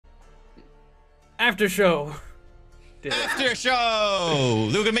Aftershow. Aftershow!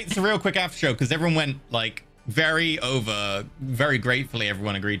 We're gonna make this a real quick after show because everyone went like very gratefully.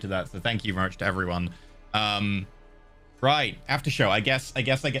 Everyone agreed to that, so thank you very much to everyone. Right, aftershow. I guess I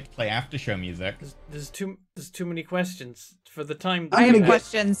get to play aftershow music. There's too many questions for the time. I have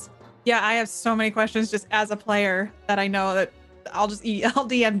questions. Yeah, I have so many questions just as a player that I know that I'll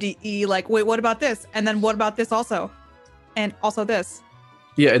DMDE like, wait, what about this? And then what about this also? And also this.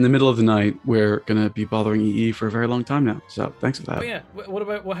 Yeah, in the middle of the night, we're gonna be bothering EE for a very long time now. So thanks for that. Oh yeah, what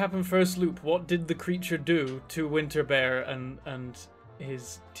about what happened first loop? What did the creature do to Winterbear and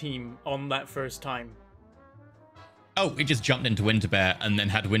his team on that first time? Oh, it just jumped into Winterbear and then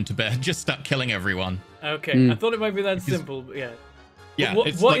had Winterbear just start killing everyone. Okay, I thought it might be that simple, but yeah. Yeah,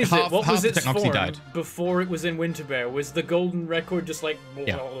 what like is it? What was its form died. before it was in Winterbear? Was the golden record just like...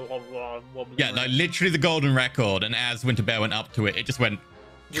 Yeah, no, literally the golden record, and as Winterbear went up to it, it just went...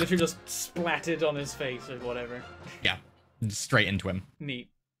 Literally just splatted on his face or whatever. Yeah, straight into him. Neat.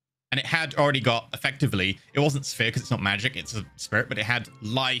 And it had already got, effectively, it wasn't sphere because it's not magic, it's a spirit, but it had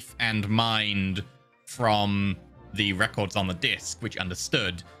life and mind from the records on the disc, which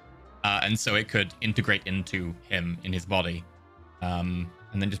understood, and so it could integrate into him in his body. And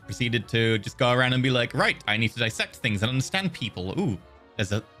then just proceeded to just go around and be like, right, I need to dissect things and understand people. Ooh,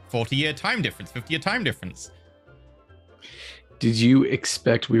 there's a 40-year time difference, 50-year time difference. Did you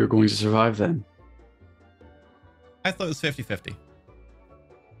expect we were going to survive then? I thought it was 50-50. There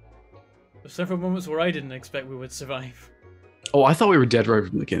were several moments where I didn't expect we would survive. Oh, I thought we were dead right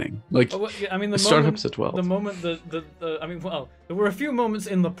from the beginning. Like, I mean, the start moment, episode 12. The moment I mean, well, there were a few moments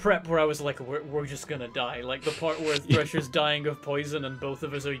in the prep where I was like, we're just gonna die. Like the part where Thresher's dying of poison and both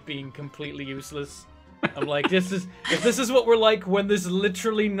of us are being completely useless. I'm like, if this is what we're like when there's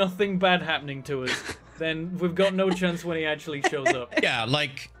literally nothing bad happening to us, then we've got no chance when he actually shows up. Yeah,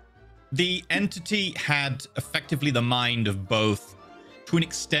 like, the entity had effectively the mind of both, to an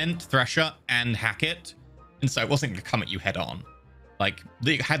extent, Thresher and Hackett, and so it wasn't going to come at you head on. Like,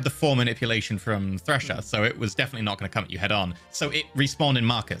 they had the full manipulation from Thresher, so it was definitely not going to come at you head on. So it respawned in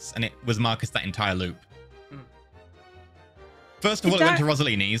Marcus, and it was Marcus that entire loop. First of all, it went to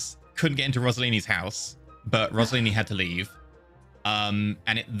Rosalini's, couldn't get into Rosalini's house, but Rosalini had to leave. And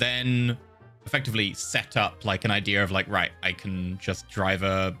it then effectively set up like an idea of like, right, I can just drive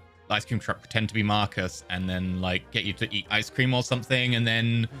a ice cream truck, pretend to be Marcus, and then like get you to eat ice cream or something, and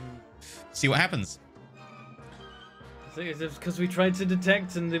then see what happens. It's because we tried to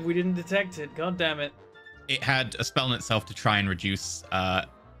detect and we didn't detect it. God damn it. It had a spell in itself to try and reduce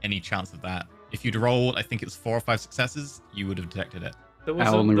any chance of that. If you'd rolled, I think it was 4 or 5 successes, you would have detected it. There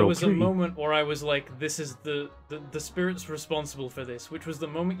was a moment where I was like, this is the spirit's responsible for this, which was the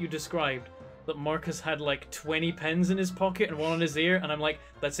moment you described, that Marcus had like 20 pens in his pocket and one on his ear, and I'm like,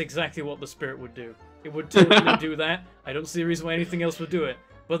 that's exactly what the spirit would do. It would totally do that. I don't see a reason why anything else would do it.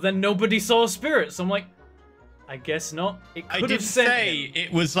 But then nobody saw a spirit, so I'm like, I guess not. I did say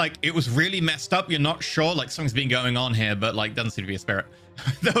it was like, it was really messed up. You're not sure, like something's been going on here, but like doesn't seem to be a spirit.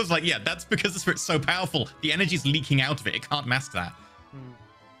 That was like, yeah, that's because the spirit's so powerful. The energy's leaking out of it. It can't mask that.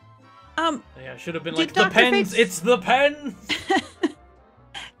 Yeah, should have been like, the pens, it's the pens!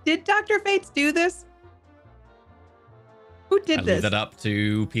 Did Dr. Fates do this? Who did this? Leave that up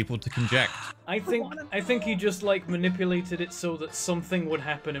to people to conject. I think he just like manipulated it so that something would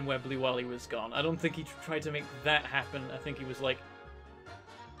happen in Webley while he was gone. I don't think he tried to make that happen. I think he was like,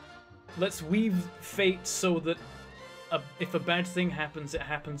 let's weave fate so that if a bad thing happens, it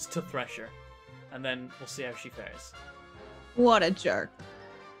happens to Thresher, and then we'll see how she fares. What a jerk.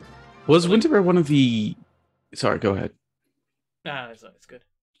 Was Winterbear one of the... Sorry, go ahead. Ah, it's good.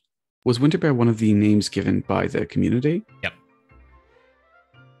 Was Winterbear one of the names given by the community? Yep.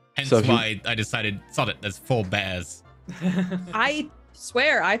 Hence why I decided, sod it, there's 4 bears. I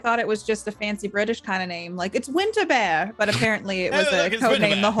swear, I thought it was just a fancy British kind of name. Like, it's Winterbear, but apparently it was a code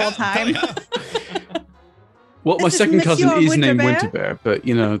name the whole time. Well, my second cousin is named Winterbear, but,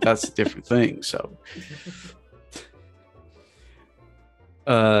 you know, that's a different thing, so...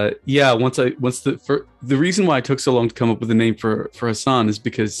 Yeah, the reason why I took so long to come up with a name for Hassan is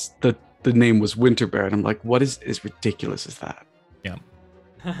because the name was Winterbear, and I'm like, what is as ridiculous as that? Yeah.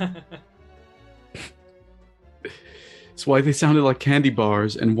 It's why they sounded like candy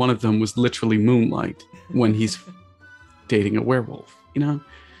bars, and one of them was literally Moonlight when he's dating a werewolf, you know?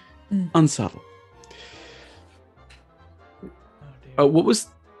 Unsubtle. What was...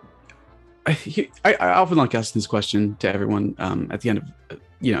 I often like asking this question to everyone at the end of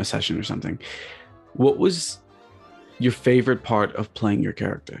a session or something. What was your favorite part of playing your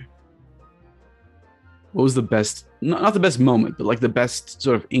character? What was the best, not the best moment, but like the best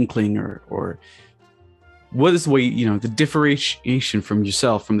sort of inkling or what is the way, the differentiation from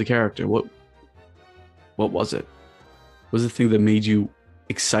yourself, from the character? What was it? What was the thing that made you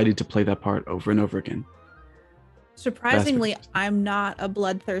excited to play that part over and over again? Surprisingly, I'm not a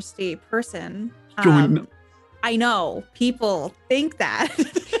bloodthirsty person. Join- I know people think that.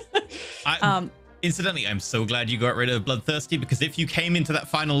 Incidentally, I'm so glad you got rid of bloodthirsty, because if you came into that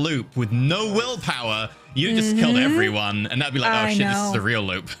final loop with no willpower, you just killed everyone, and that'd be like, oh shit, this is a real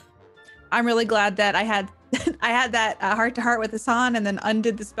loop. I'm really glad that I had that heart-to-heart with Hassan and then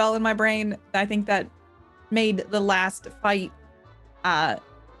undid the spell in my brain. I think that made the last fight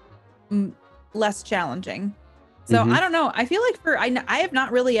less challenging. So I don't know. I feel like I have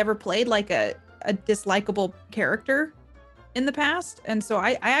not really ever played like a dislikable character in the past, and so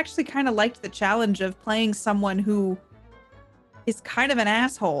I actually kind of liked the challenge of playing someone who is kind of an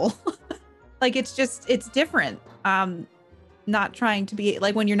asshole. Like it's different. Not trying to be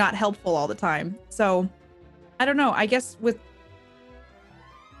like when you're not helpful all the time. So I don't know. I guess with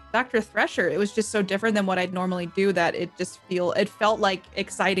Dr. Thresher, it was just so different than what I'd normally do that it felt like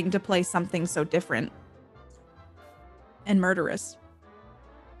exciting to play something so different and murderous.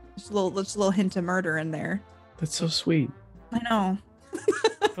 Just a little hint of murder in there. That's so sweet. I know.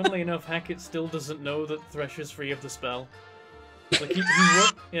 Funnily enough, Hackett still doesn't know that Thresher's free of the spell. Like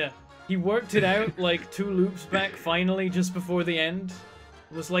he worked it out like 2 loops back finally just before the end.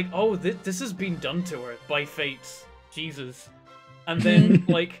 It was like, oh, this has been done to her by fates. Jesus. And then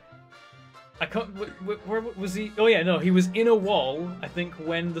like I can't where was he? Oh yeah, no, he was in a wall, I think,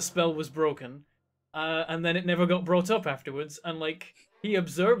 when the spell was broken. And then it never got brought up afterwards, and like he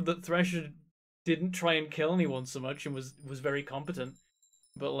observed that Thresher didn't try and kill anyone so much and was very competent,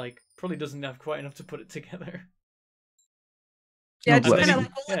 but like probably doesn't have quite enough to put it together. Yeah, just kind of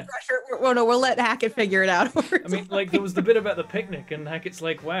like we'll let Hackett figure it out. I mean, like there was the bit about the picnic, and Hackett's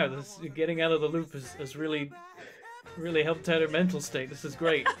like, "Wow, this getting out of the loop has really helped out her mental state. This is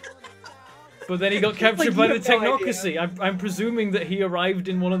great." But then he got captured by the technocracy. I'm presuming that he arrived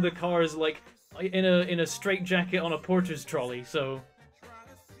in one of the cars, like in a straitjacket on a porter's trolley. So.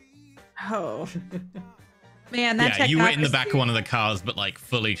 Oh. Man, that you were in the back of one of the cars, but like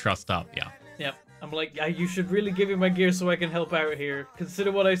fully trussed up. Yeah. Yep. I'm like, you should really give me my gear so I can help out here.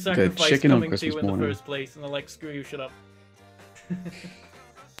 Consider what I sacrificed coming to you in the first place. And they're like, screw you, shut up.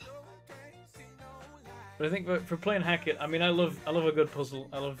 But I think for playing Hackett, I mean, I love a good puzzle.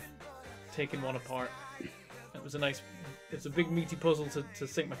 I love taking one apart. It was it's a big meaty puzzle to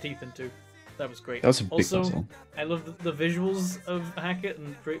sink my teeth into. That was great. That was a big puzzle. I love the visuals of Hackett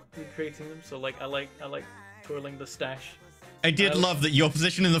and creating them. So like, I like twirling the stash. I did love that your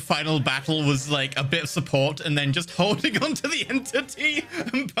position in the final battle was like a bit of support and then just holding onto the entity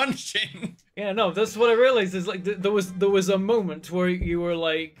and punching. Yeah, no, that's what I realized is like there was a moment where you were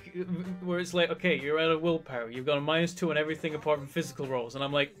like, where it's like, okay, you're out of willpower. You've got a -2 on everything apart from physical rolls, and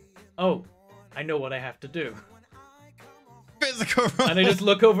I'm like, oh, I know what I have to do. Physical rolls. And I just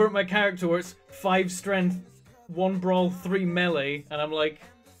look over at my character where it's 5 strength, 1 brawl, 3 melee, and I'm like,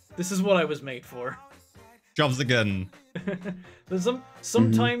 this is what I was made for. Jobs a gun. There's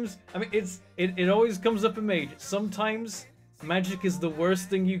sometimes I mean it always comes up in Mage. Sometimes magic is the worst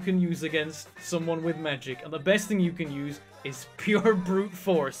thing you can use against someone with magic, and the best thing you can use is pure brute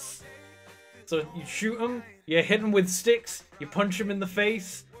force. So you shoot them, you hit them with sticks, you punch them in the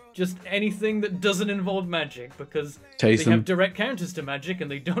face, just anything that doesn't involve magic, because they have direct counters to magic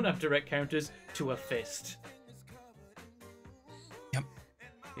and they don't have direct counters to a fist. Yep.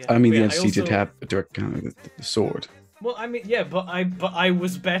 Yeah. I mean, the entity did have a direct counter with the sword. Well, I mean, yeah, but I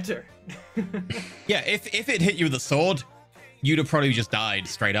was better. Yeah, if it hit you with a sword, you'd have probably just died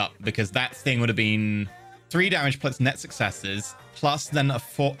straight up, because that thing would have been 3 damage plus net successes, plus then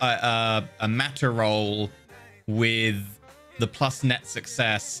a matter roll with the plus net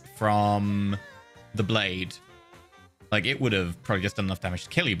success from the blade. Like, it would have probably just done enough damage to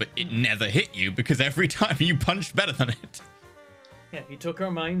kill you, but it never hit you because every time you punched better than it. Yeah, he took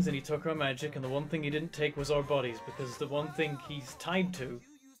our minds and he took our magic, and the one thing he didn't take was our bodies, because the one thing he's tied to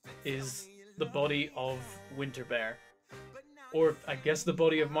is the body of Winterbear. Or, I guess, the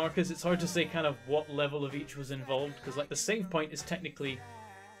body of Marcus. It's hard to say kind of what level of each was involved, because, like, the save point is technically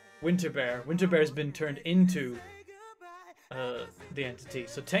Winterbear. Winterbear's been turned into the entity.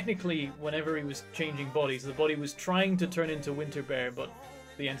 So, technically, whenever he was changing bodies, the body was trying to turn into Winterbear, but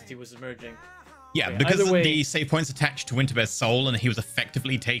the entity was emerging. Yeah, because the save point's attached to Winterbear's soul, and he was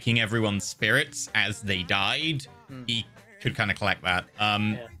effectively taking everyone's spirits as they died, he could kind of collect that.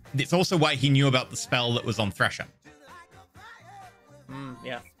 It's also why he knew about the spell that was on Thresher.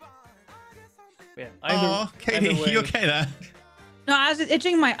 Yeah. Oh, Katie, you okay there? No, I was just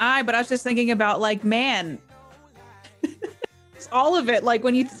itching my eye, but I was just thinking about like, man, it's all of it. Like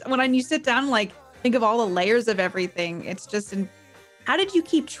when you sit down, and, like think of all the layers of everything. It's just, how did you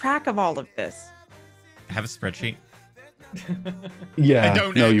keep track of all of this? I have a spreadsheet. Yeah. I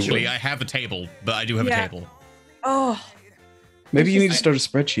don't actually. I have a table, but I do have a table. Oh. Maybe you need to start a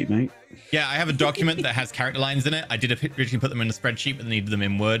spreadsheet, mate. Yeah, I have a document that has character lines in it. I did originally put them in a spreadsheet, but needed them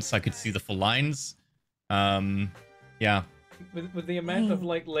in Word so I could see the full lines. Yeah. With the amount of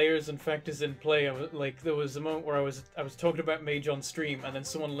like layers and factors in play, there was a moment where I was talking about Mage on stream, and then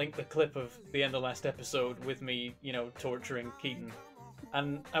someone linked the clip of the end of last episode with me, torturing Keaton,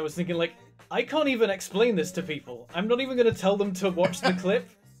 and I was thinking like, I can't even explain this to people. I'm not even going to tell them to watch the clip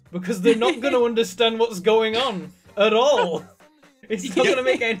because they're not going to understand what's going on at all. It's not going to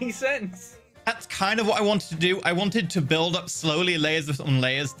make any sense. That's kind of what I wanted to do. I wanted to build up slowly layers on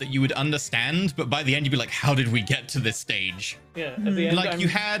layers that you would understand, but by the end you'd be like, how did we get to this stage? Yeah, at the end, like you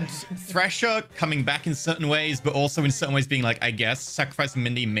had Thresher coming back in certain ways, but also in certain ways being like, I guess sacrificing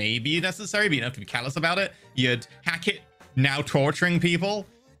Mindy may be necessary, but you don't have to be callous about it. You had Hackett now torturing people.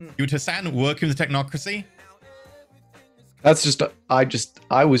 You had Hassan working with the technocracy. That's just,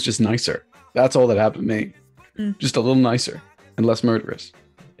 I was just nicer. That's all that happened to me. Just a little nicer and less murderous.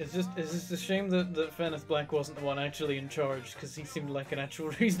 It's just a shame that Fennis Black wasn't the one actually in charge, because he seemed like an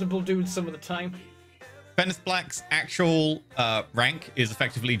actual reasonable dude some of the time. Fennis Black's actual rank is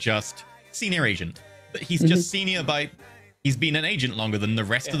effectively just senior agent, but he's just senior by he's been an agent longer than the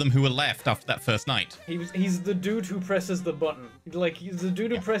rest of them who were left after that first night. He's the dude who presses the button. Like the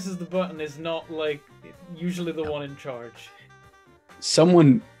dude who presses the button is not like usually the one in charge.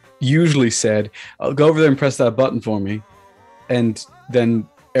 Someone usually said, "I'll go over there and press that button for me," and then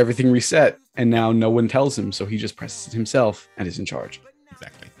everything reset, and now no one tells him, so he just presses it himself and is in charge.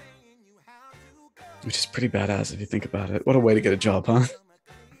 Exactly. Which is pretty badass if you think about it. What a way to get a job, huh?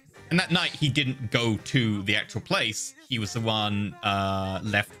 And that night, he didn't go to the actual place. He was the one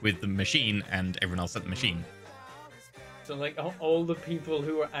left with the machine, and everyone else at the machine. So, like, all the people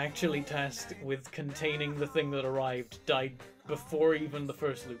who were actually tasked with containing the thing that arrived died before even the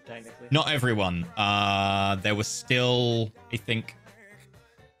first loop, technically. Not everyone. There was still, I think,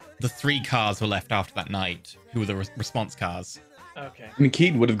 the 3 cars were left after that night, who were the response cars. Okay. I mean,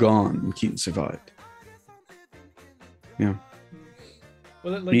 Keaton would have gone, and Keaton survived. Yeah.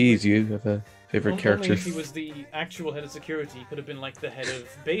 Well, like, Bees, you have a favorite character? Only if he was the actual head of security, he could have been like the head of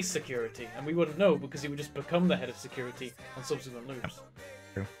base security, and we wouldn't know because he would just become the head of security on subsequent loops.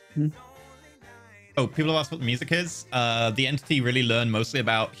 Oh, people have asked what the music is. The entity really learned mostly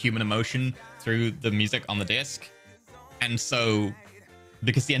about human emotion through the music on the disc, and so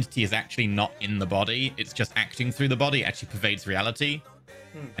because the entity is actually not in the body, it's just acting through the body, it actually pervades reality,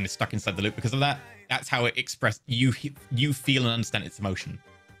 and is stuck inside the loop because of that. That's how it expresses, you feel and understand its emotion.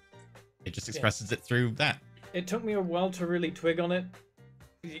 It just expresses it through that. It took me a while to really twig on it,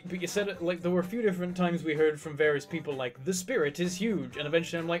 but you said it, like, there were a few different times we heard from various people, like, the spirit is huge, and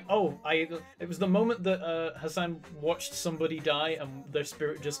eventually I'm like, oh, it was the moment that Hassan watched somebody die and their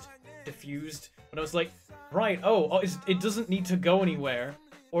spirit just diffused, and I was like, right, it doesn't need to go anywhere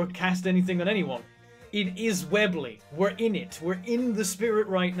or cast anything on anyone. It is Webley. We're in it. We're in the spirit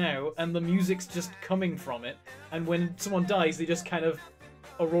right now, and the music's just coming from it. And when someone dies, they just kind of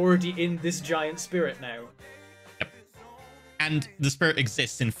are already in this giant spirit now. Yep. And the spirit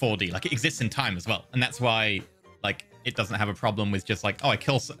exists in 4D. Like, it exists in time as well. And that's why, like, it doesn't have a problem with just like, oh, I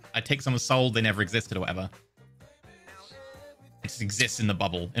take someone's soul, they never existed or whatever. It just exists in the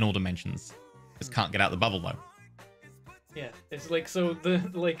bubble in all dimensions. Just can't get out the bubble, though. Yeah, it's like, so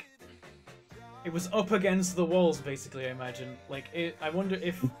it was up against the walls, basically, I imagine. Like, I wonder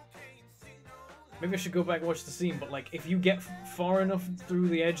if... Maybe I should go back and watch the scene, but, like, if you get far enough through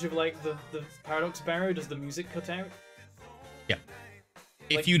the edge of, like, the paradox barrier, does the music cut out? Yeah.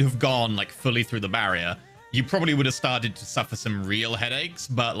 If you'd have gone, like, fully through the barrier, you probably would have started to suffer some real headaches,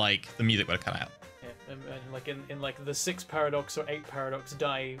 but, like, the music would have cut out. Yeah, and like, in like, the 6 paradox or 8 paradox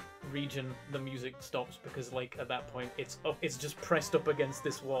die region, the music stops, because, like, at that point, it's just pressed up against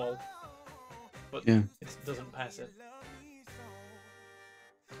this wall. But it doesn't pass it.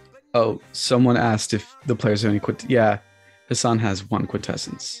 Oh, someone asked if the players have any Yeah, Hassan has 1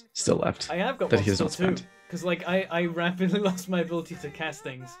 quintessence still left. I have got that one he has still not spent. too. Because, like, I rapidly lost my ability to cast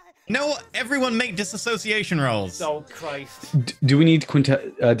things. No, everyone make disassociation rolls. Oh, Christ. Do we need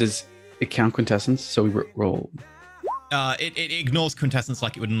does it count quintessence? So we roll. It ignores quintessence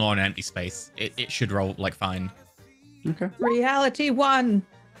like it would ignore an empty space. It should roll, like, fine. Okay. Reality 1.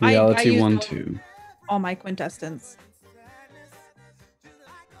 Reality I 1, used 2. All my quintessence.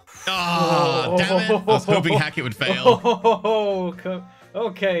 Ah, damn it! I was hoping Hackett would fail.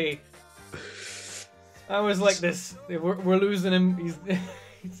 Okay. I was like this. We're losing him.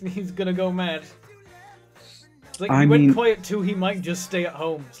 He's gonna go mad. It's like he went quiet too. He might just stay at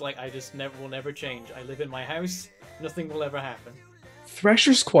home. It's like I just will never change. I live in my house. Nothing will ever happen.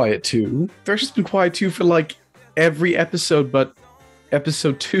 Thresher's quiet too. Thresher's been quiet too for like every episode, but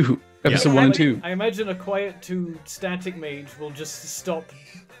episode 2, episode 1 and 2. I imagine a quiet 2 static mage will just stop.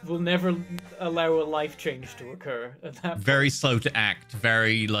 Will never allow a life change to occur at that point. Very slow to act.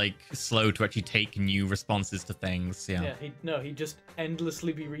 Very like slow to actually take new responses to things. Yeah. Yeah. He'd just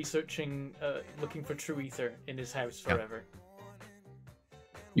endlessly be researching, looking for true ether in his house forever.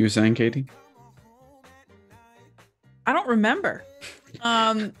 You were saying, Katie? I don't remember.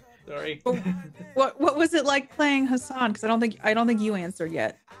 Sorry. What was it like playing Hassan? Because I don't think you answered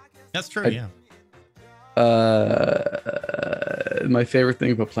yet. That's true. Yeah. My favorite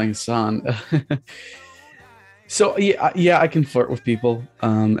thing about playing Hassan. So yeah, I can flirt with people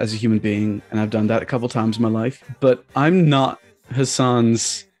as a human being, and I've done that a couple times in my life. But I'm not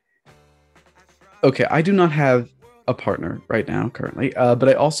Hassan's. Okay, I do not have a partner right now, currently. But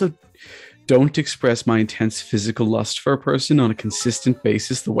I also don't express my intense physical lust for a person on a consistent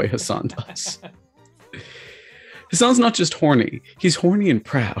basis the way Hassan does. Hassan's not just horny; he's horny and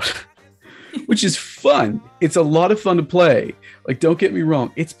proud. Which is fun. It's a lot of fun to play. Like, don't get me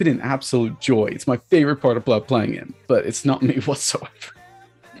wrong. It's been an absolute joy. It's my favorite part of playing him, but it's not me whatsoever.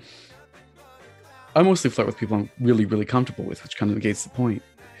 I mostly flirt with people I'm really, really comfortable with, which kind of negates the point.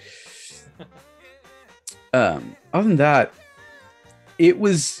 Other than that, it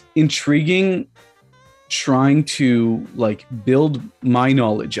was intriguing trying to like build my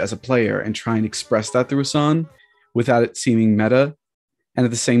knowledge as a player and try and express that through Hassan without it seeming meta. And at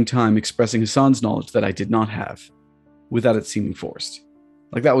the same time, expressing Hassan's knowledge that I did not have without it seeming forced.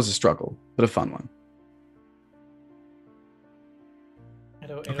 Like, that was a struggle, but a fun one.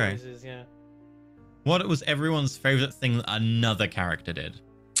 It always is, yeah. What was everyone's favorite thing that another character did?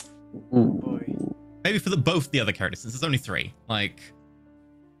 Ooh. Maybe for both the other characters, since there's only 3. Like,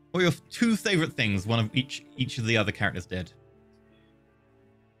 what are your 2 favorite things one of each of the other characters did?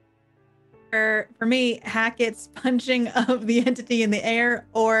 For me, Hackett's punching of the entity in the air,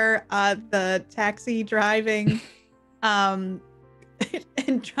 or the taxi driving, and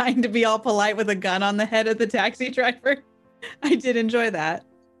trying to be all polite with a gun on the head of the taxi driver. I did enjoy that.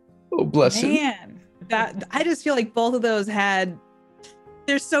 Oh, bless him. Man, that I just feel like both of those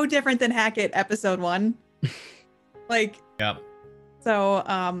they're so different than Hackett episode 1. Like, yeah.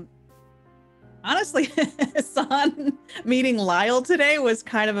 So, honestly, Hassan meeting Lyle today was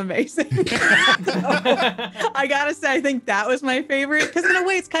kind of amazing. So, I gotta say, I think that was my favorite, because in a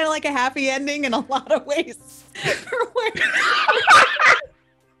way, it's kind of like a happy ending in a lot of ways.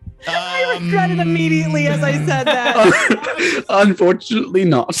 I regret it immediately as I said that. Unfortunately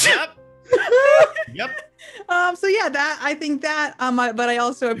not. Yep. So yeah, I think that, but I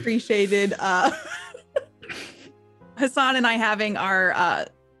also appreciated Hassan and I having our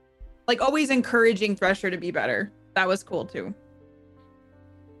like always encouraging Thresher to be better. That was cool too.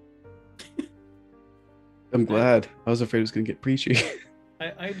 I'm glad. I was afraid it was going to get preachy.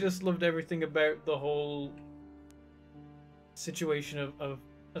 I just loved everything about the whole situation of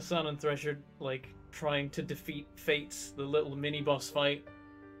Hassan and Thresher like trying to defeat Fates, the little mini boss fight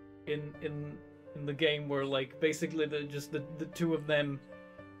in the game, where like basically the two of them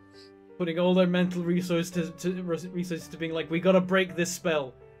putting all their mental resources to being like, we gotta break this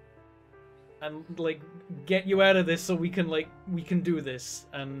spell and like get you out of this so we can do this,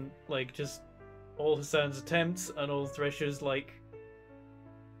 and like just all Hassan's attempts and all Thresher's like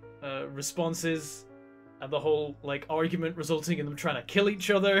responses, and the whole like argument resulting in them trying to kill each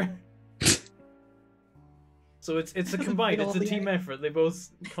other. So it's a combined, it's a team effort. They both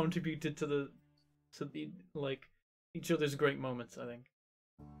contributed to the like each other's great moments, I think.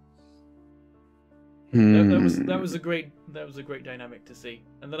 That was a great dynamic to see.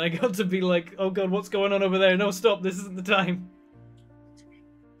 And then I got to be like, oh god, what's going on over there? No, stop, this isn't the time.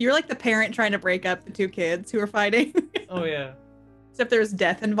 You're like the parent trying to break up the two kids who are fighting. Oh yeah. Except there's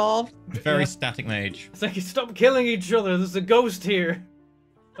death involved. Very static mage. It's like, stop killing each other, there's a ghost here.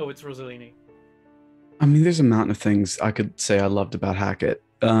 Oh, it's Rosalini. I mean, there's a mountain of things I could say I loved about Hackett.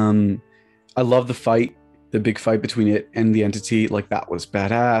 I love the fight, the big fight between it and the entity. Like, that was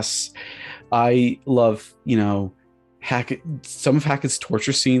badass. I love, Hackett. Some of Hackett's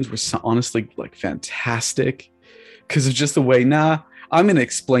torture scenes were honestly like fantastic because of just the way, I'm going to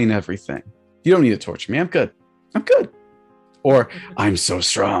explain everything. You don't need to torture me. I'm good. Or I'm so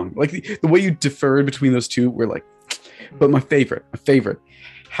strong. Like the way you deferred between those two were like, but my favorite,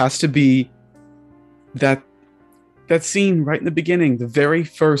 has to be that scene right in the beginning, the very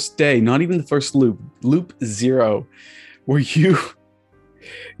first day, not even the first loop 0, where you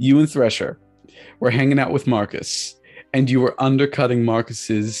and Thresher were hanging out with Marcus, and you were undercutting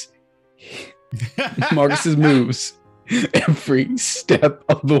Marcus's moves every step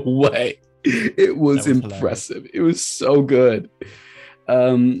of the way. It was impressive. Hilarious. It was so good.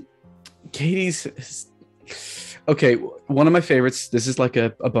 Katie's okay. One of my favorites. This is like a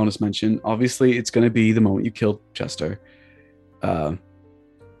bonus mention. Obviously, it's going to be the moment you killed Chester,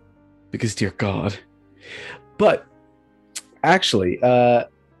 because dear God. But actually, I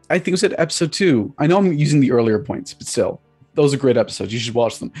think it was at episode 2. I know I'm using the earlier points, but still, those are great episodes. You should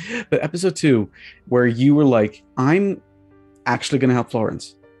watch them. But episode 2, where you were like, "I'm actually going to help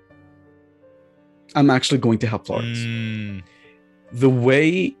Florence. I'm actually going to help Florence." The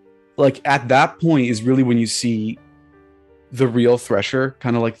way, like, at that point is really when you see the real Thresher,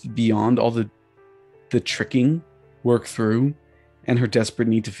 kind of like beyond all the tricking work through, and her desperate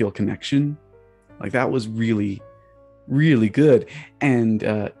need to feel connection. Like, that was really, really good. And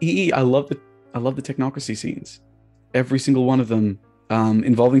I love the technocracy scenes. Every single one of them,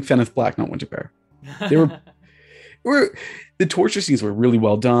 involving Feneth Black, not Winterbear. They were the torture scenes were really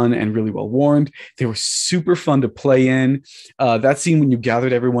well done and really well worn. They were super fun to play in. That scene when you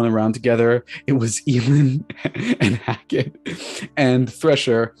gathered everyone around together, it was Elin and Hackett and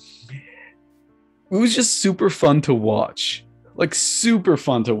Thresher. It was just super fun to watch. Like, super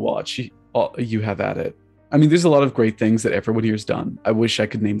fun to watch. You have at it. I mean, there's a lot of great things that everyone here's done. I wish I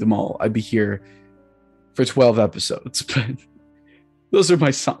could name them all. I'd be here for 12 episodes, but those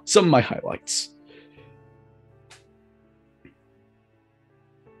are some of my highlights.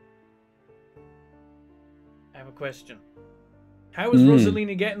 I have a question. How is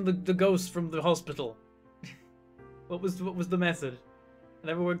Rosalina getting the ghost from the hospital? What was the method? I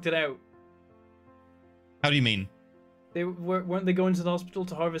never worked it out. How do you mean? They weren't they going to the hospital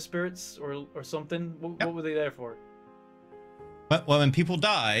to harvest spirits or something? What were they there for? Well, when people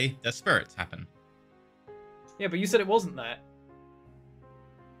die, their spirits happen. Yeah, but you said it wasn't that.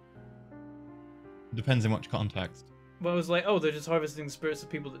 Depends in which context. Well, I was like, oh, they're just harvesting the spirits of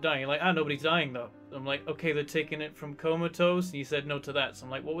people that die. You're like, nobody's dying though. I'm like, okay, they're taking it from comatose, and you said no to that. So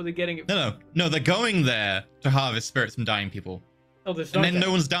I'm like, what were they getting it from? No, they're going there to harvest spirits from dying people. Oh, there's and then no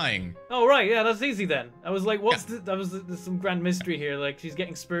one's dying. Oh, right, yeah, that's easy then. I was like, there's some grand mystery here. Like, she's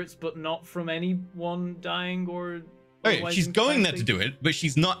getting spirits, but not from anyone dying or... Okay, she's going there to do it, but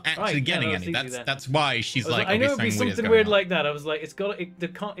she's not actually getting any. That's why she's like, I knew it'd be something weird like that. I was like, it's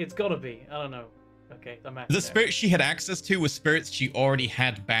gotta be. I don't know. Okay, the spirits she had access to were spirits she already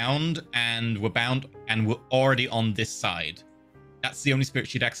had bound and were already on this side. That's the only spirit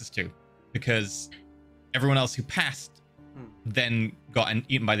she had access to, because everyone else who passed then got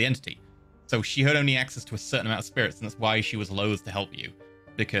eaten by the entity. So she had only access to a certain amount of spirits, and that's why she was loath to help you.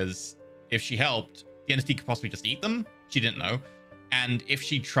 Because if she helped, the entity could possibly just eat them. She didn't know. And if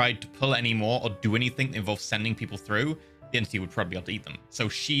she tried to pull any more or do anything that involved sending people through, the entity would probably be able to eat them. So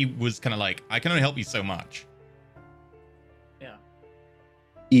she was kind of like, I can only help you so much. Yeah.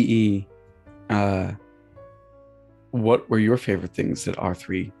 What were your favorite things that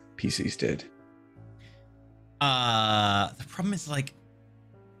R3 PCs did? The problem is, like,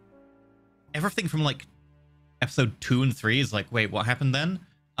 everything from like episode 2 and 3 is like, wait, what happened then?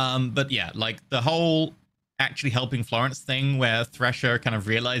 But yeah, like the whole actually helping Florence thing where Thresher kind of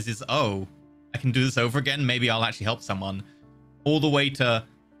realizes, oh, I can do this over again. Maybe I'll actually help someone. All the way to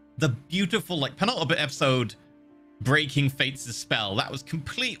the beautiful, like, penultimate episode, breaking Fates' spell. That was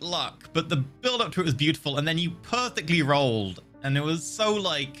complete luck, but the build up to it was beautiful. And then you perfectly rolled, and it was so,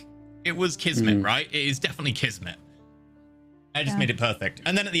 like, it was kismet, right? It is definitely kismet. I just made it perfect.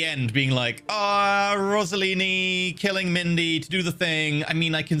 And then at the end being like, Rosalini killing Mindy to do the thing. I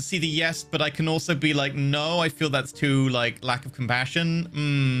mean, I can see the yes, but I can also be like, no, I feel that's too, like, lack of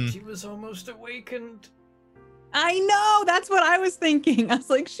compassion. She was almost awakened. I know, that's what I was thinking. I was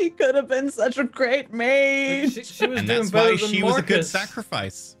like, she could have been such a great mage. She was and doing that's better why than she Marcus. was a good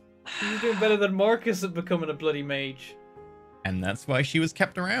sacrifice. She was doing better than Marcus at becoming a bloody mage. And that's why she was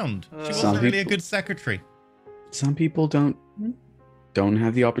kept around. She wasn't really a good secretary. Some people don't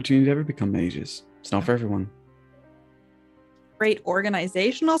have the opportunity to ever become mages. It's not for everyone. Great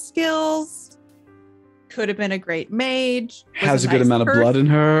organizational skills. Could have been a great mage. Has a good amount of blood in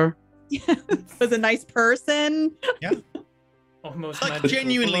her. Was a nice person. Yeah. Almost like,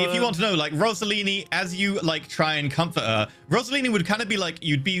 genuinely, blood. If you want to know, like, Rosalini, as you, like, try and comfort her, Rosalini would kind of be like,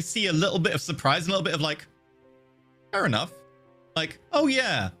 see a little bit of surprise and a little bit of, like, fair enough. Like, oh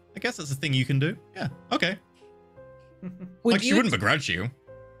yeah, I guess that's a thing you can do. Yeah, okay. Like, she wouldn't begrudge you.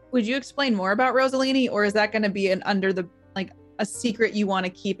 Would you explain more about Rosalini, or is that going to be an under the like a secret you want to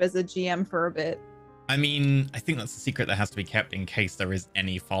keep as a GM for a bit? I mean, I think that's a secret that has to be kept in case there is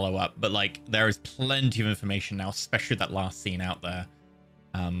any follow-up. But like, there is plenty of information now, especially that last scene out there,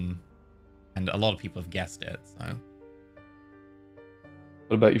 and a lot of people have guessed it. So,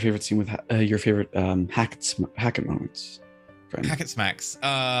 What about your favorite scene with your favorite Hackett moments? Friend? Hackett smacks.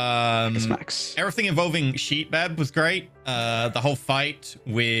 Smacks. Everything involving Sheetbeb was great. The whole fight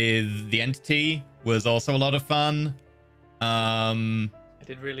with the entity was also a lot of fun. I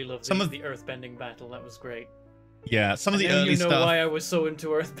did really love the earthbending battle. That was great. Yeah, some of the and early stuff. You know why I was so into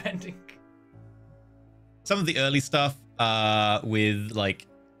earthbending. Some of the early stuff with like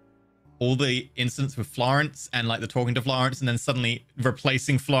all the incidents with Florence and like the talking to Florence and then suddenly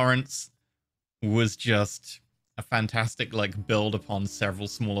replacing Florence was just a fantastic like build upon several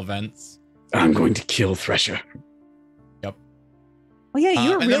small events. I'm going to kill Thresher. Yep. Oh yeah, you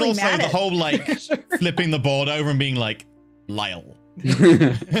were and really then also mad the at whole like flipping the board over and being like Lyle.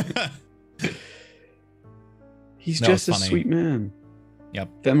 He's just a funny. sweet man. Yep.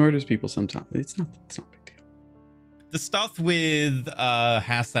 That murders people sometimes. It's not a big deal. The stuff with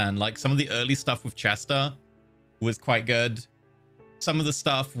Hassan, like some of the early stuff with Chester was quite good. Some of the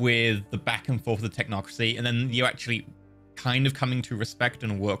stuff with the back and forth of the technocracy, and then you actually kind of coming to respect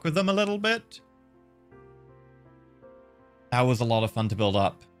and work with them a little bit. That was a lot of fun to build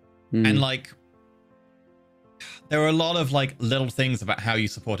up. And like, there were a lot of like little things about how you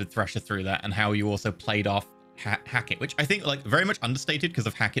supported Thresher through that and how you also played off Hackett, which I think like very much understated because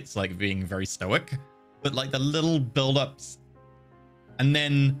of Hackett's like being very stoic, but like the little build-ups and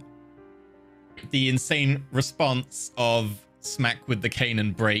then the insane response of smack with the cane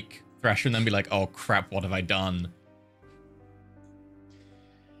and break Thresher and then be like, oh crap, what have I done?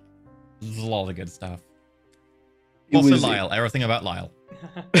 There's a lot of good stuff. Also Lyle, everything about Lyle.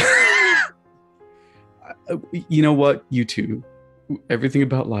 You know what? You too. Everything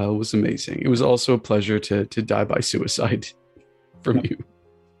about Lyle was amazing. It was also a pleasure to die by suicide from you.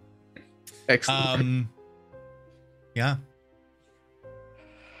 Excellent. Yeah.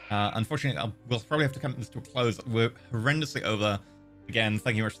 Unfortunately, we'll probably have to come this to a close. We're horrendously over. Again,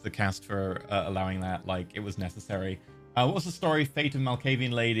 thank you very much to the cast for allowing that. Like, it was necessary. What was the story? Fate of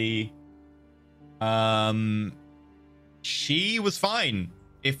Malkavian Lady. She was fine.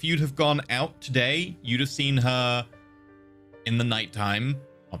 If you'd have gone out today, you'd have seen her in the nighttime,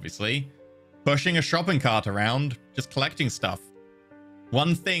 obviously, pushing a shopping cart around, just collecting stuff.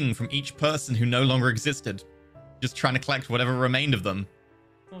 One thing from each person who no longer existed. Just trying to collect whatever remained of them.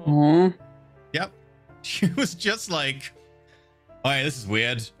 Aww. Yep. She was just like, oh yeah, this is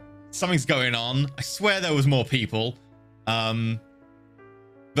weird. Something's going on. I swear there was more people.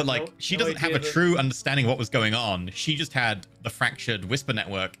 But like, she doesn't have a true understanding of what was going on. She just had the fractured whisper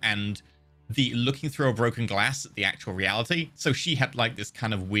network and the looking through a broken glass at the actual reality. So she had like this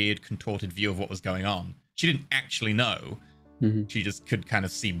kind of weird contorted view of what was going on. She didn't actually know. She just could kind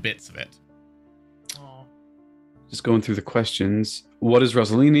of see bits of it. Aww. Just going through the questions. What is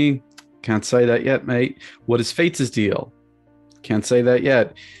Rosalini? Can't say that yet, mate. What is Fates' deal? Can't say that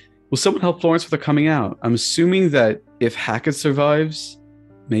yet. Will someone help Florence with her coming out? I'm assuming that if Hackett survives,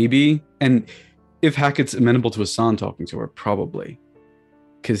 maybe. And if Hackett's amenable to Hassan talking to her, probably.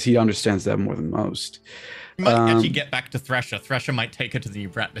 Because he understands that more than most. He might actually get back to Thresher. Thresher might take her to the new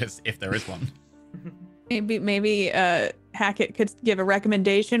practice if there is one. Maybe Hackett could give a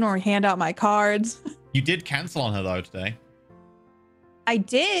recommendation or hand out my cards. You did cancel on her though today. I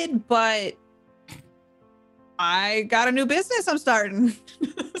did, but I got a new business I'm starting.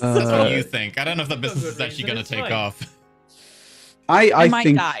 That's what you think. I don't know if that business is actually going to take off. I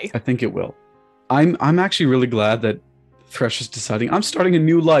think it will. I'm actually really glad that Thresh is deciding I'm starting a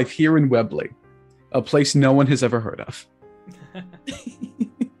new life here in Webley, a place no one has ever heard of.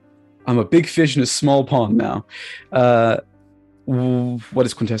 I'm a big fish in a small pond now. What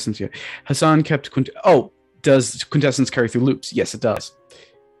is quintessence here? Hassan kept does quintessence carry through loops? Yes, it does.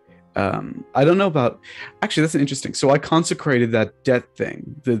 I don't know about. Actually, that's an interesting. So I consecrated that debt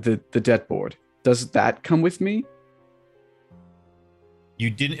thing, the debt board. Does that come with me? You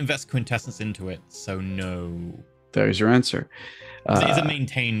didn't invest quintessence into it, so no. There's your answer. It is a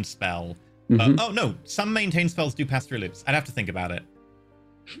maintained spell. Oh no, some maintained spells do pass through loops. I'd have to think about it.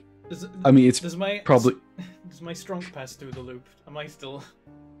 Does my strong pass through the loop? Am I still?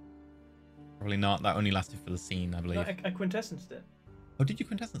 Probably not. That only lasted for the scene, I believe. No, I quintessenced it. Oh, did you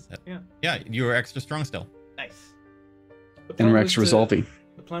quintessence it? Yeah. Yeah, you were extra strong still. Nice. And we're extra resolving.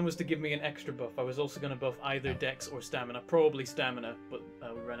 The plan was to give me an extra buff. I was also going to buff either Dex or Stamina. Probably Stamina, but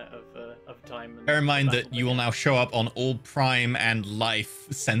we ran out of time. And bear in mind that you will now show up on all Prime and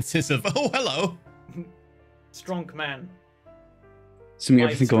Life senses of, oh, hello! Strong man. Assuming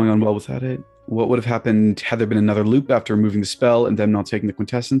everything going on well without it, what would have happened had there been another loop after removing the spell and them not taking the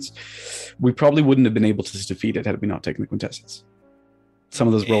quintessence? We probably wouldn't have been able to defeat it had we not taken the quintessence. Some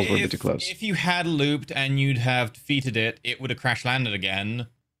of those rolls were a bit too close. If you had looped and you'd have defeated it, it would have crash landed again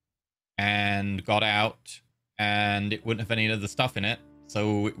and got out, and it wouldn't have any other stuff in it.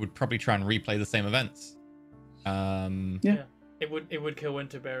 So it would probably try and replay the same events. Yeah. It would kill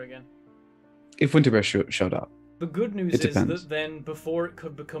Winterbear again. If Winterbear showed up. The good news is that then, before it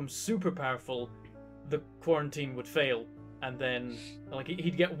could become super powerful, the quarantine would fail, and then like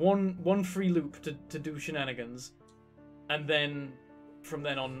he'd get one free loop to do shenanigans, and then from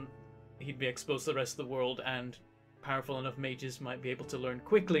then on, he'd be exposed to the rest of the world, and powerful enough mages might be able to learn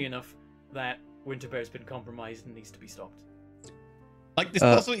quickly enough that Winterbear's been compromised and needs to be stopped. Like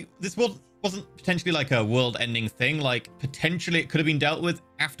this wasn't potentially like a world-ending thing. Like potentially it could have been dealt with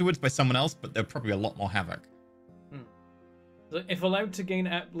afterwards by someone else, but there'd probably be a lot more havoc. If allowed to gain,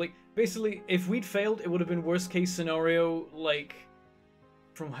 like basically, if we'd failed, it would have been worst-case scenario, like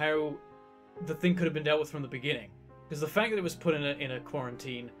from how the thing could have been dealt with from the beginning. Because the fact that it was put in a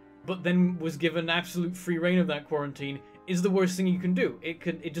quarantine, but then was given absolute free reign of that quarantine, is the worst thing you can do.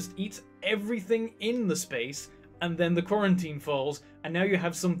 It just eats everything in the space, and then the quarantine falls, and now you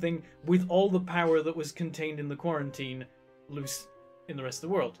have something with all the power that was contained in the quarantine loose in the rest of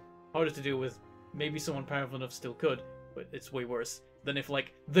the world. Harder to deal with. Maybe someone powerful enough still could, but it's way worse than if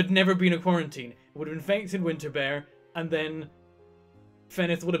like there'd never been a quarantine. It would have infected Winterbear, and then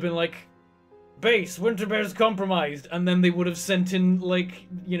Fenith would have been like, base, Winterbear's compromised, and then they would have sent in, like,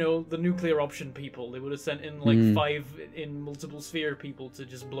 you know, the nuclear option people. They would have sent in, like, 5 in multiple sphere people to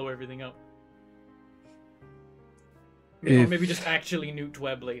just blow everything up. Or maybe just actually nuked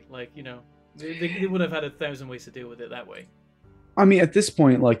Webley, like, you know. They would have had 1,000 ways to deal with it that way. I mean, at this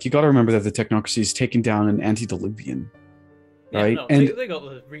point, like, you got to remember that the technocracy is taking down an antediluvian, right? Yeah, no, and they got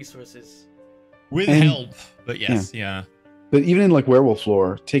the resources. With help, but yes, yeah. But even in like werewolf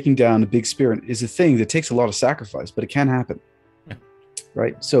lore, taking down a big spirit is a thing that takes a lot of sacrifice, but it can happen,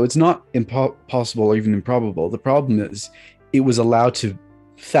 right? So it's not impossible or even improbable. The problem is it was allowed to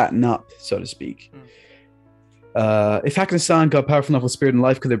fatten up, so to speak. If Hakan got powerful enough with spirit and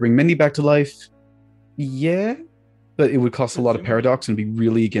life, could they bring Mindy back to life? Yeah, but it would cost a lot of paradox and be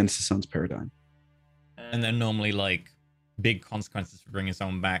really against the sun's paradigm. And then normally like big consequences for bringing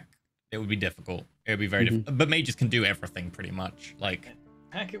someone back. It would be difficult. It would be very difficult. But mages can do everything pretty much. Like,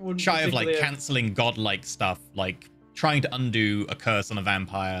 shy of like canceling godlike stuff, like trying to undo a curse on a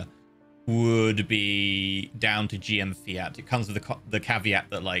vampire would be down to GM fiat. It comes with the caveat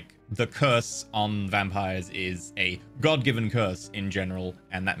that like the curse on vampires is a god-given curse in general,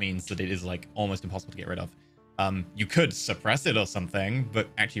 and that means that it is like almost impossible to get rid of. You could suppress it or something, but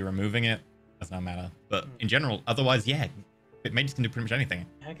actually removing it does not matter. But in general, otherwise, yeah. Mages can do pretty much anything.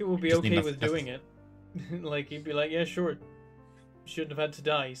 Hackett will be okay with doing it. Like, he'd be like, yeah, sure. Shouldn't have had to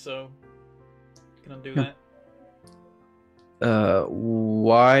die, so can undo that.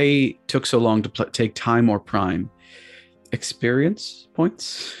 Why took so long to take time or prime? Experience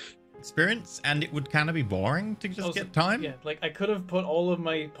points? Experience, and it would kind of be boring to just get time. Yeah, like, I could have put all of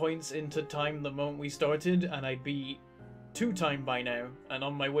my points into time the moment we started, and I'd be 2 time by now, and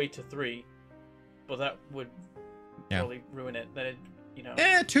on my way to 3. But that would probably ruin it. That it, you know.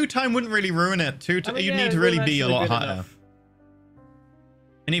 Yeah, 2 time wouldn't really ruin it. You'd need to really be a lot higher. Enough.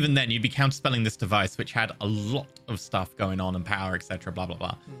 And even then, you'd be counterspelling this device, which had a lot of stuff going on and power, etc. Blah blah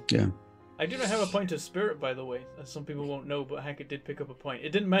blah. Yeah. I do not have a point of spirit, by the way. As some people won't know, but Hackett did pick up a point.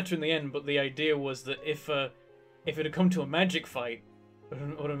 It didn't matter in the end, but the idea was that if it had come to a magic fight,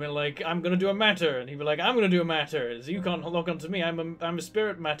 it would have been like, I'm gonna do a matter, and he'd be like, I'm gonna do a matter. So you can't lock onto me. I'm a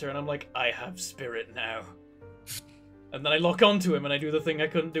spirit matter, and I'm like, I have spirit now. And then I lock onto him and I do the thing I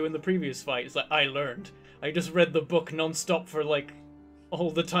couldn't do in the previous fight. It's like, I learned. I just read the book non-stop for like all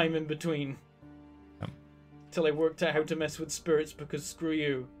the time in between. Till I worked out how to mess with spirits because screw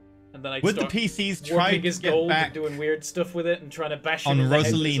you. And then I'd would start the PCs try his to get gold back and doing weird stuff with it and trying to bash him on in the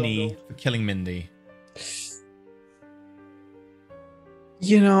head with Rosalini for killing Mindy?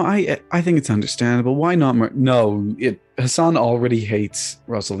 You know, I think it's understandable. Why not? No, Hassan already hates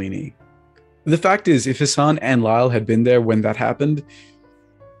Rosalini. The fact is, if Hassan and Lyle had been there when that happened,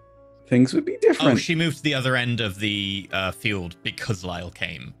 things would be different. Oh, she moved to the other end of the field because Lyle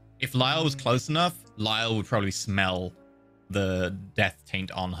came. If Lyle was close enough, Lyle would probably smell the death taint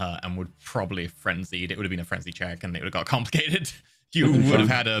on her and would probably have frenzied. It would have been a frenzy check and it would have got complicated. You Would've been would have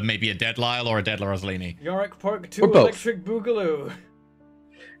fun. had maybe a dead Lyle or a dead Rosalini. Yorick Park 2 Or both. Electric Boogaloo.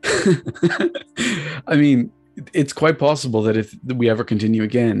 I mean, it's quite possible that if we ever continue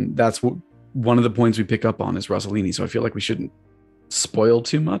again, that's what one of the points we pick up on is Rosalini. So I feel like we shouldn't spoil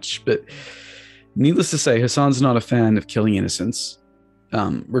too much. But needless to say, Hassan's not a fan of killing innocents,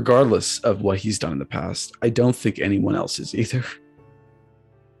 regardless of what he's done in the past. I don't think anyone else is either.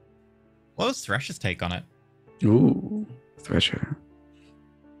 What was Thresh's take on it? Ooh, Thresher.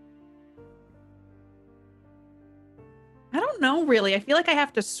 I don't know really. I feel like I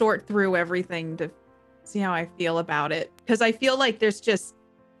have to sort through everything to see how I feel about it, because I feel like there's just,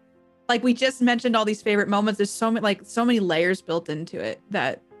 like we just mentioned, all these favorite moments. There's so many layers built into it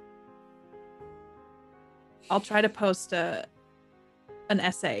that I'll try to post an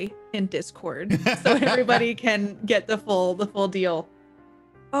essay in Discord so everybody can get the full deal.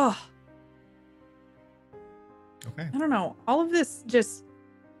 Oh, Okay. I don't know. All of this just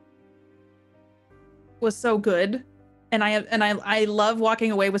was so good. And I love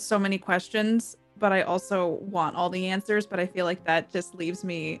walking away with so many questions, but I also want all the answers. But I feel like that just leaves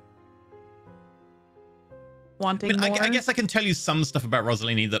me wanting more. I guess I can tell you some stuff about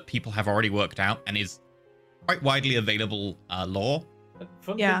Rosalini that people have already worked out and is quite widely available lore. The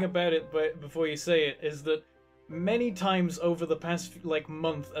fun thing about it, but before you say it, is that many times over the past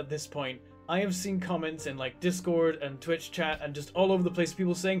month at this point, I have seen comments in Discord and Twitch chat and just all over the place,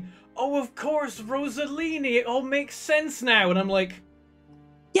 people saying, "Oh, of course, Rosalini, it all makes sense now," and I'm like,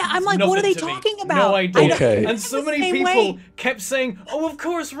 yeah, I'm like, what are they to me. talking about? No idea. Okay. And so many people kept saying, "Oh, of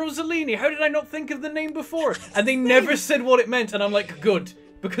course, Rosalini. How did I not think of the name before?" And they never said what it meant, and I'm like, good,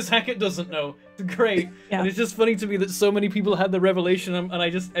 because Hackett doesn't know. Great. Yeah. And it's just funny to me that so many people had the revelation, and I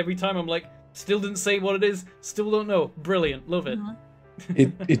just, every time I'm like, still didn't say what it is, still don't know. Brilliant. Love it.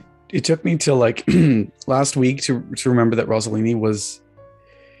 It took me till last week to remember that Rosalini was.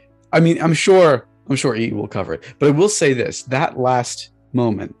 I mean, I'm sure E will cover it, but I will say this: that last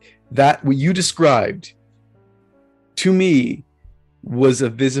moment, that what you described to me was a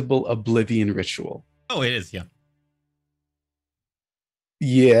visible oblivion ritual. Oh, it is, yeah.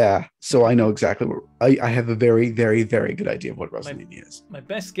 Yeah, so I know exactly what I have a very, very, very good idea of what Rosalini is. My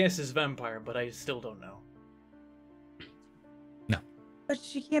best guess is vampire, but I still don't know. No. But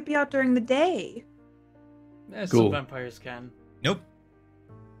she can't be out during the day. Cool. Some vampires can. Nope.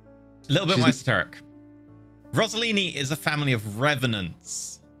 A little bit more esoteric. Rosalini is a family of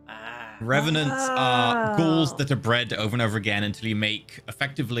revenants. Ah. Revenants are ghouls that are bred over and over again until you make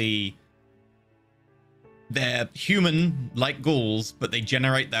effectively. They're human like ghouls, but they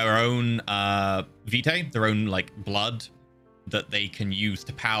generate their own vitae, their own blood that they can use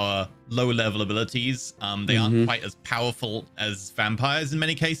to power lower level abilities. They aren't quite as powerful as vampires in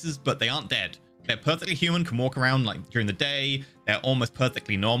many cases, but they aren't dead. They're perfectly human, can walk around during the day. They're almost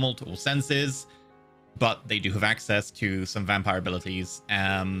perfectly normal to all senses, but they do have access to some vampire abilities.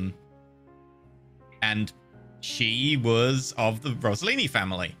 And she was of the Rosalini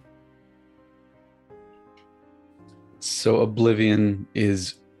family. So Oblivion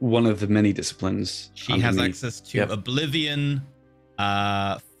is one of the many disciplines. She has access to Oblivion,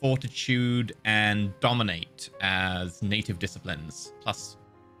 Fortitude, and Dominate as native disciplines, plus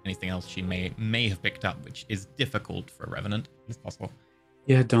anything else she may have picked up, which is difficult for a Revenant, if possible.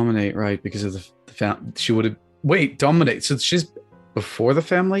 Yeah, Dominate, right, because of the she would have... Wait, Dominate, so she's before the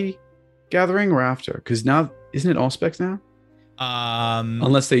family gathering or after? Because now, isn't it Auspex now?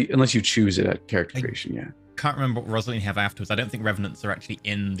 Unless you choose it at character creation, yeah. Can't remember what Rosalini have afterwards. I don't think Revenants are actually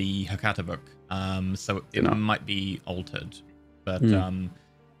in the Hakata book, so it might be altered. But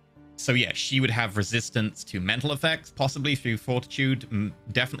so yeah, she would have resistance to mental effects, possibly through Fortitude,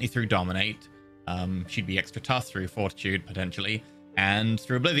 definitely through Dominate. She'd be extra tough through Fortitude potentially, and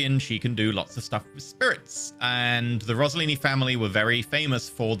through Oblivion, she can do lots of stuff with spirits. And the Rosalini family were very famous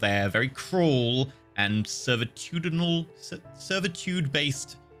for their very cruel and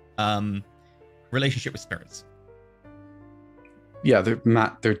servitude-based relationship with spirits. Yeah,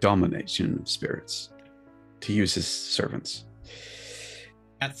 their domination of spirits to use as servants.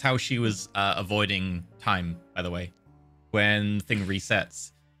 That's how she was avoiding time, by the way. When thing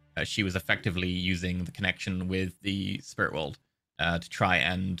resets, she was effectively using the connection with the spirit world to try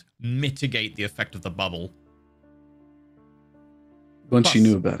and mitigate the effect of the bubble. Once she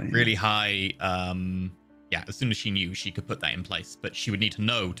knew about it. Really high, as soon as she knew, she could put that in place, but she would need to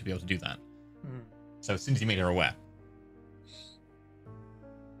know to be able to do that. So as soon as you made her aware.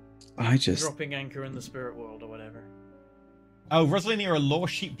 Dropping anchor in the spirit world or whatever. Oh, Rosalini are a lore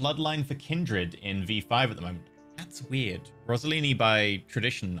sheep bloodline for Kindred in V5 at the moment. That's weird. Rosalini, by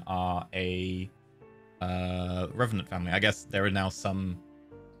tradition, are a Revenant family. I guess there are now some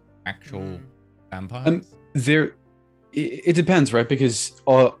actual vampires. It depends, right? Because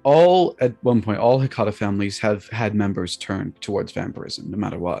all at one point, all Hikata families have had members turn towards vampirism, no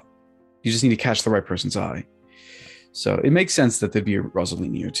matter what. You just need to catch the right person's eye. So it makes sense that there'd be a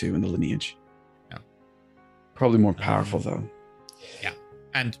Rosalini or two in the lineage. Yeah. Probably more powerful, though. Yeah.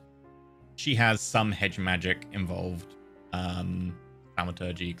 And she has some hedge magic involved,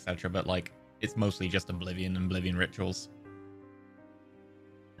 thaumaturgy, etc. But like, it's mostly just Oblivion rituals.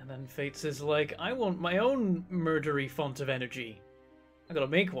 And then Fates is like, I want my own murdery font of energy. I gotta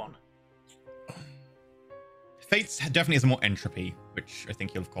make one. Fates definitely has more entropy, which I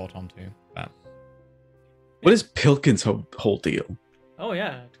think you'll have caught on to. But what is Pilkin's whole deal? Oh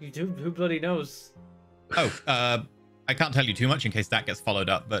yeah, who bloody knows? Oh, I can't tell you too much in case that gets followed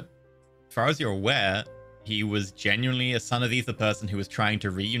up, but as far as you're aware, he was genuinely a son of Ether person who was trying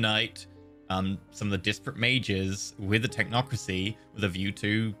to reunite some of the disparate mages with the technocracy with a view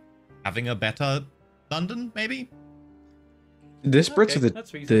to having a better London, maybe? Disparate Okay,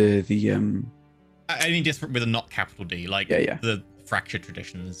 or the I mean disparate with a not capital D, like the fractured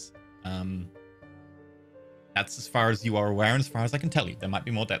traditions. That's as far as you are aware and as far as I can tell you. There might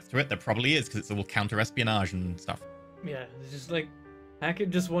be more depth to it. There probably is, because it's all counter-espionage and stuff. Yeah, it's just like, Hackett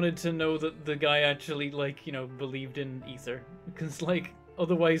just wanted to know that the guy actually, like, you know, believed in Ether. Because, like,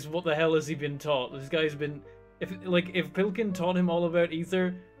 otherwise, what the hell has he been taught? This guy's been... If Pilkin taught him all about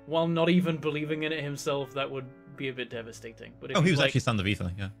Ether, while not even believing in it himself, that would be a bit devastating. But if he was like, actually son of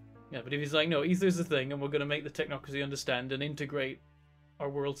Ether, yeah. Yeah, but if he's like, no, Ether's the thing, and we're going to make the technocracy understand and integrate our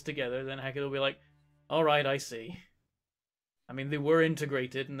worlds together, then Hackett will be like, all right, I see. I mean, they were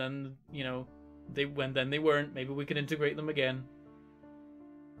integrated, and then, you know, they weren't. Maybe we can integrate them again.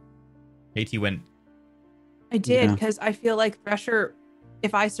 Katie went. I did, because I feel like Thresher,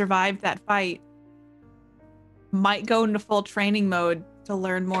 if I survived that fight, might go into full training mode to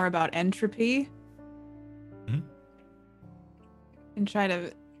learn more about entropy. Mm-hmm. And try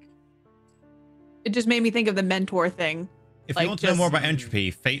to... It just made me think of the mentor thing. If you want to know more about entropy,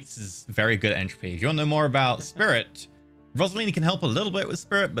 Fates is very good at entropy. If you want to know more about Spirit, Rosalini can help a little bit with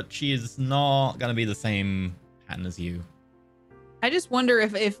Spirit, but she is not going to be the same pattern as you. I just wonder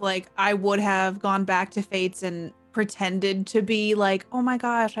if like I would have gone back to Fates and pretended to be like, oh my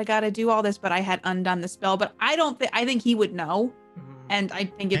gosh, I got to do all this, but I had undone the spell. But I think he would know. And I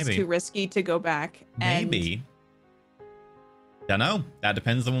think it's too risky to go back. Maybe. Don't know. That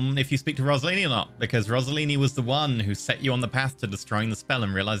depends on if you speak to Rosalini or not, because Rosalini was the one who set you on the path to destroying the spell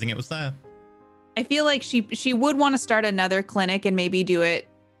and realizing it was there. I feel like she would want to start another clinic and maybe do it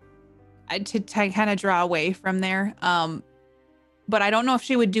to kind of draw away from there. But I don't know if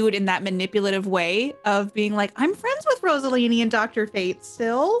she would do it in that manipulative way of being like, I'm friends with Rosalini and Dr. Fate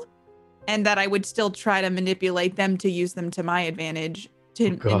still. And that I would still try to manipulate them to use them to my advantage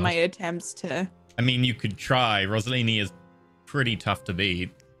in my attempts to... I mean, you could try. Rosalini is pretty tough to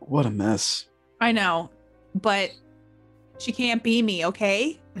beat. What a mess. I know, but she can't be me,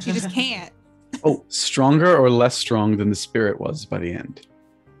 okay? She just can't. Oh, stronger or less strong than the Spirit was by the end?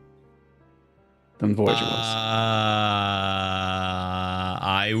 Than Voyager was?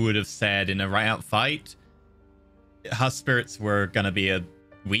 I would have said in a right-out fight, her spirits were going to be a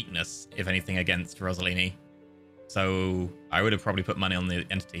weakness, if anything, against Rosalini. So I would have probably put money on the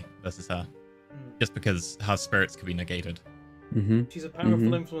entity versus her, just because her spirits could be negated. Mm-hmm. She's a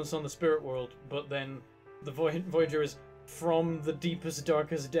powerful influence on the spirit world, but then the Voyager is from the deepest,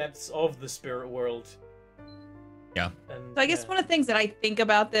 darkest depths of the spirit world. Yeah. And, so I guess one of the things that I think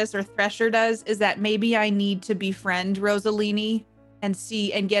about this, or Thresher does, is that maybe I need to befriend Rosalini and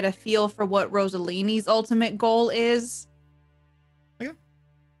see and get a feel for what Rosalini's ultimate goal is. Okay.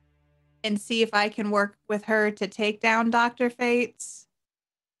 And see if I can work with her to take down Dr. Fates.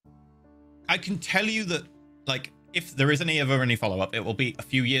 I can tell you that, like, if there is any follow-up, it will be a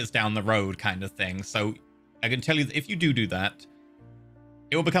few years down the road kind of thing. So I can tell you that if you do that,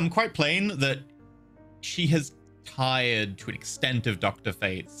 it will become quite plain that she has tired to an extent of Dr.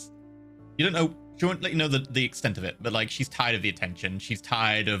 Fates. You don't know, she won't let you know the extent of it, but like, she's tired of the attention. She's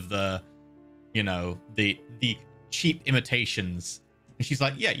tired of the, you know, the cheap imitations. And she's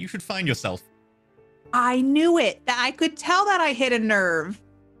like, yeah, you should find yourself. I knew it. I could tell that I hit a nerve.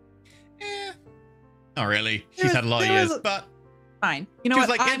 Not really. She's had a lot of years, but fine. You know what?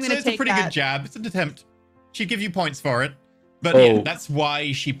 Like, I'm going to take a pretty that. good jab. It's an attempt. She'd give you points for it. But yeah, that's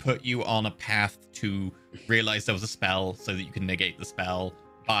why she put you on a path to realize there was a spell so that you can negate the spell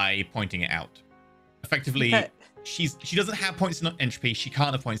by pointing it out. Effectively, she doesn't have points in entropy. She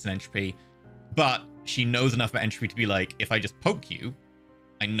can't have points in entropy, but she knows enough about entropy to be like, if I just poke you,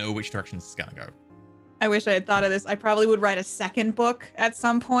 I know which direction this is going to go. I wish I had thought of this. I probably would write a second book at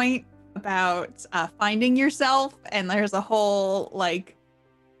some point about finding yourself, and there's a whole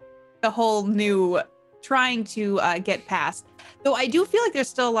new trying to get past. Though I do feel like there's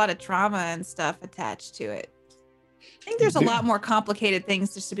still a lot of trauma and stuff attached to it. I think there's a lot more complicated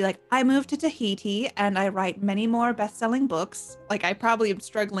things just to be like, I moved to Tahiti and I write many more best-selling books. Like, I probably am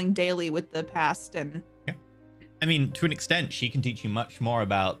struggling daily with the past and... Yeah. I mean, to an extent, she can teach you much more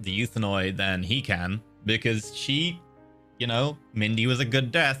about the euthanoid than he can, because she, you know, Mindy was a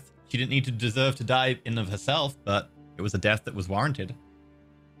good death. She didn't need to deserve to die in of herself, but it was a death that was warranted.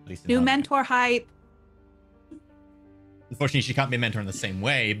 At least new mentor hype. Unfortunately, she can't be a mentor in the same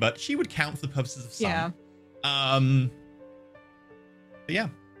way, but she would count for the purposes of some. Yeah. But yeah.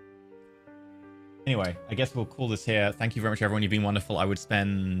 Anyway, I guess we'll call this here. Thank you very much, everyone. You've been wonderful. I would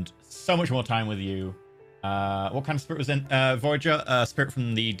spend so much more time with you. What kind of spirit was in Voyager? Spirit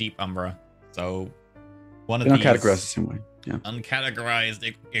from the Deep Umbra. So one of these. Not categorized the same way. Yeah.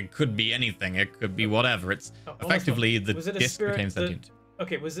 Uncategorized. It could be anything. It could be whatever. It's effectively the disc became sentient.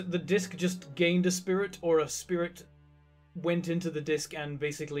 Okay, was it the disc just gained a spirit, or a spirit went into the disc and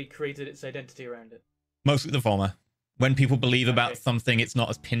basically created its identity around it? Mostly the former. When people believe about something, it's not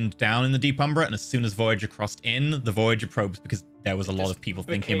as pinned down in the Deep Umbra, and as soon as Voyager crossed in, the Voyager probes, because there was a lot of people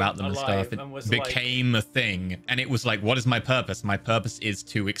thinking about them and stuff, it became a thing. And it was like, what is my purpose? My purpose is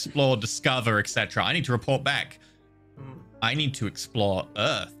to explore, discover, etc. I need to report back. I need to explore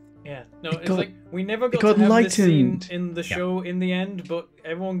Earth. Yeah, no, it's like, we never got to have this scene in the show in the end, but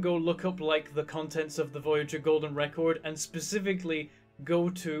everyone go look up, like, the contents of the Voyager Golden Record, and specifically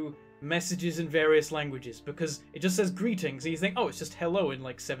go to messages in various languages, because it just says greetings, and you think, oh, it's just hello in,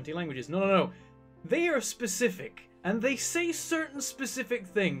 like, 70 languages. No, no, no. They are specific, and they say certain specific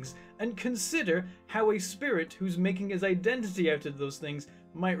things, and consider how a spirit who's making his identity out of those things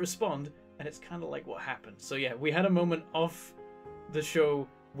might respond, and it's kind of like what happened. So yeah, we had a moment off the show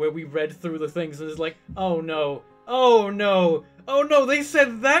where we read through the things and it's like, oh no, oh no, oh no, they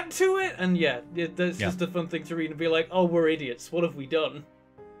said that to it? And yeah, that's just a fun thing to read and be like, oh, we're idiots, what have we done?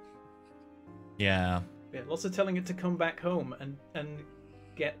 Yeah. Yeah, lots of telling it to come back home and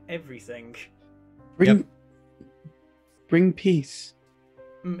get everything. Bring peace.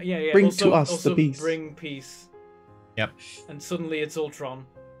 Yeah. Bring also, to us the peace. Bring peace. Yep. And suddenly it's Ultron.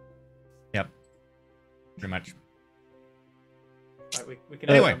 Yep. Pretty much. Right, we can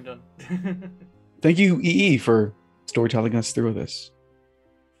anyway. I'm done. Thank you, EE, for storytelling us through this.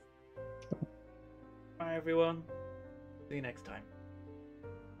 Bye, everyone. See you next time.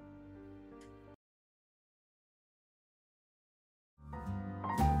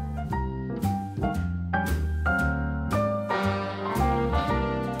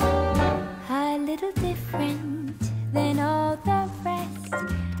 A little different than all the rest.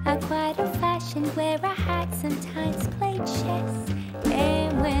 I'm quite old-fashioned, wear a hat, sometimes play chess.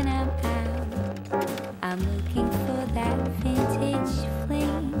 And when I'm out, I'm looking for that vintage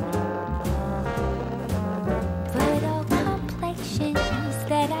fling. But all complexions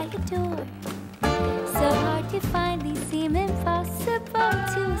that I adore, so hard to find, these seem impossible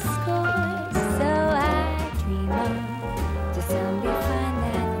to score.